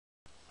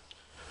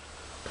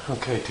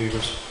Okay,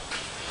 tubers.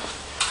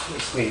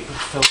 Basically,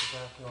 fill it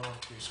back on,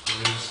 2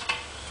 screws.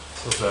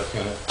 Fill back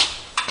in it.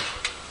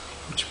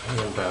 Put your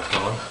pan back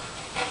on.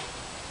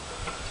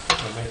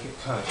 And make it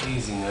kind of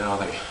easy now.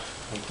 They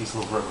make these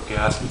little rubber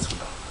gaskets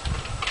with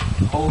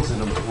holes in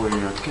them to where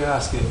your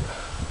gasket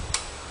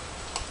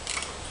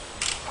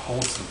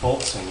holds the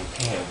bolts in your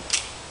pan.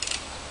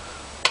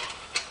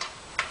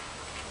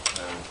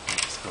 And you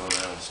just go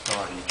around and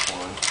start each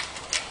one.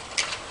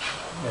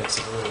 Makes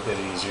it a little bit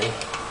easier.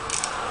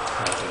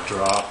 Not to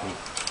drop and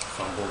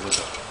fumble with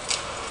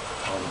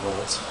all the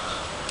bolts.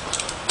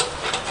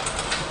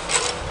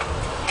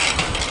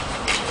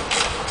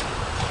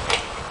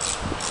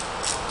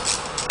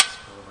 Just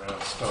go around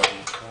and start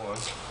each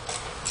one.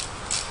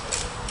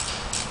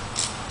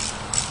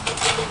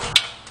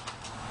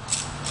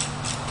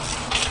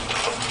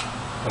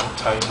 Don't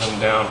tighten them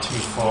down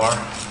too far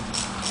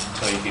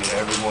until you get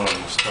every one of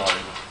them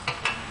started.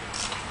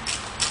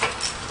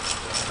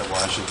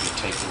 Otherwise you'll be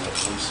taking it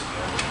loose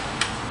again.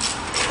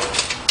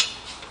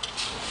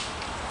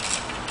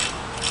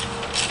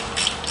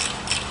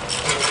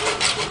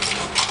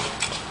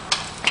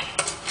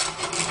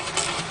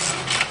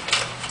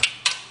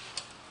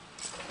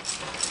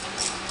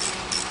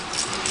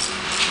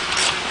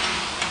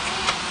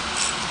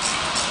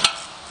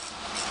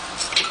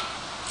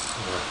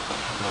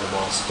 Got them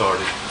all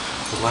started.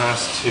 The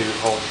last two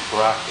hold the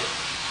bracket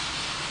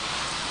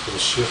for the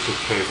shifter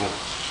cable.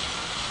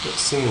 But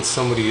seeing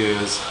somebody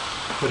is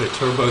put a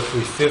turbo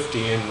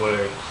 350 in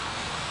where a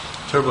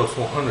turbo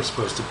 400 is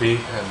supposed to be,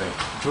 and they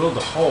drilled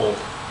a hole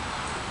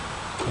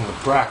in the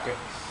bracket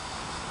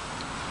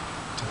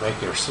to make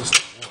their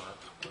system work.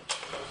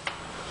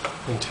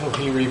 Until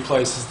he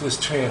replaces this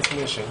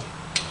transmission,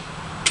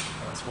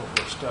 that's what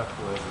we're stuck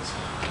with, is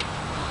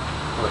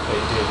what they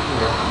did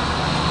here.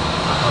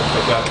 I hope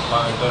they got it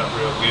lined up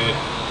real good.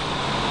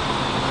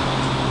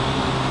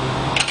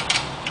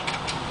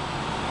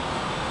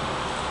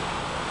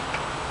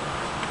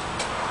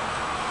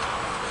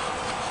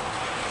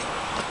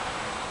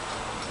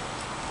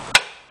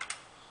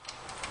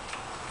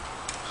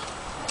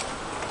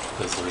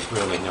 Because there's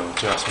really no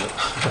adjustment.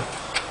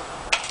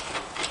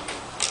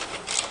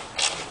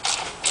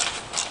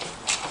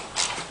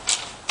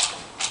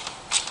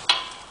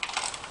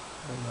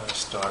 And I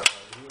start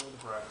right here where the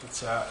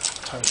bracket's at,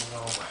 tightening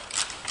all my.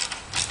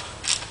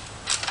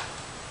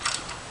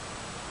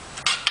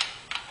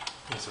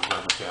 These are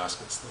rubber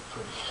gaskets, they're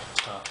pretty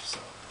tough, so.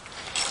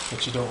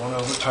 But you don't want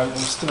to over tighten them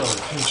still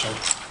and pinch them.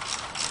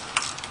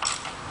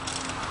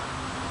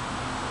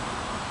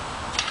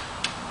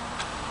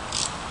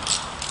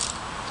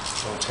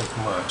 Don't take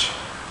much.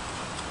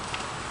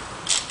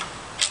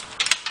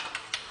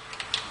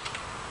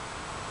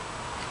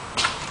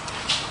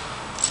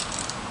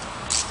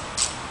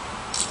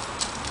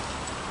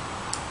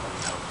 Let me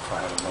help if I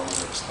had a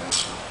longer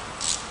extension.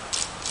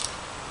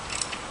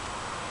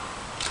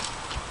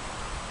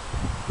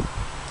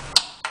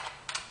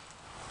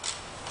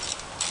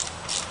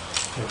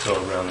 You go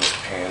around this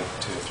pan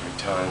 2 or 3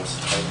 times,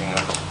 tightening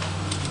up,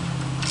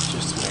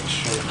 just to make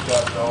sure you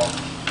got it all.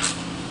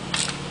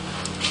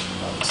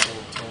 The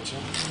same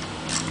tension.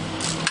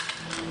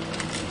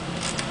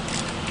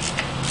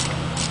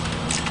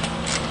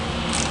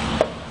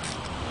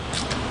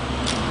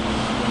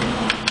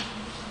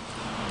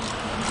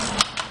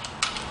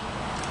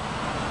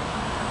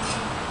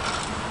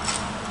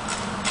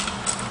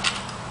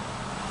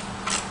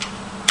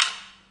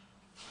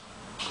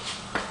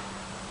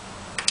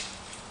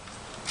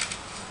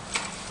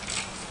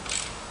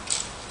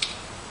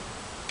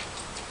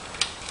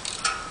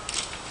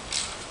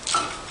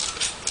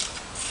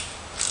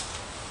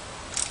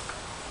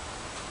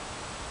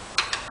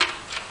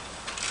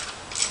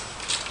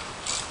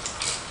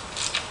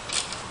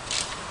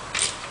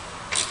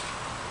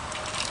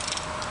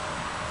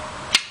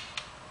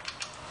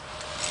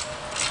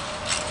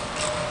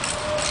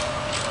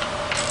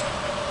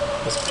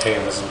 This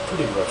pan is in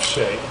pretty rough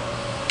shape.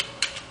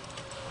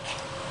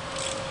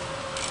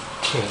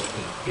 It's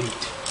been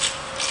beat.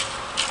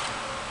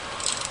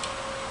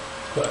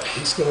 But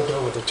he's going to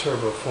go with the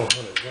turbo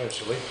 400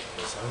 eventually,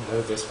 because I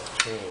know this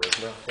pan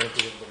is not going to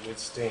be able to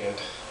withstand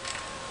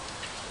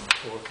the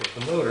torque of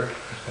the motor.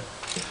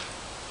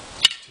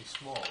 It's too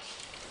small.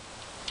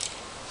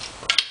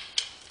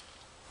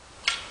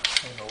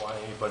 I don't know why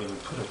anybody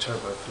would put a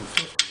turbo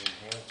 350 in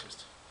here.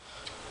 Just,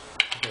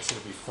 I guess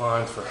it'll be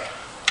fine for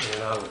in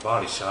and out of the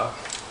body shop.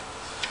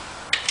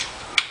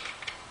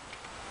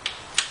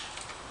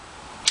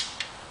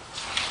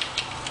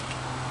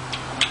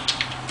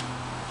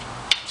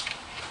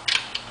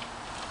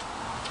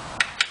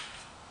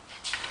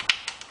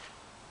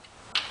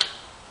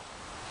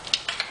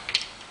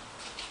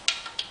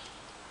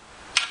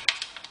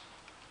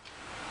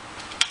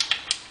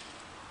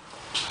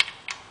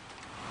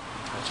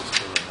 I just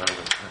go around it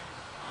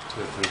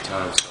 2 or 3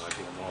 times so I get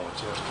them all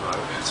just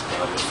right. That's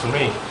about it for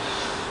me.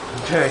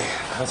 Okay,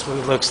 that's what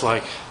it looks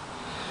like.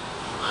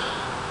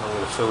 I'm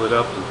going to fill it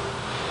up and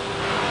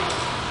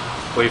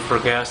wait for a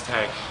gas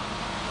tank.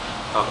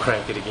 I'll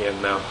crank it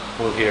again now.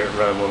 We'll hear it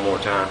run one more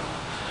time.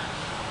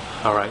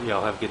 All right,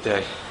 y'all have a good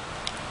day.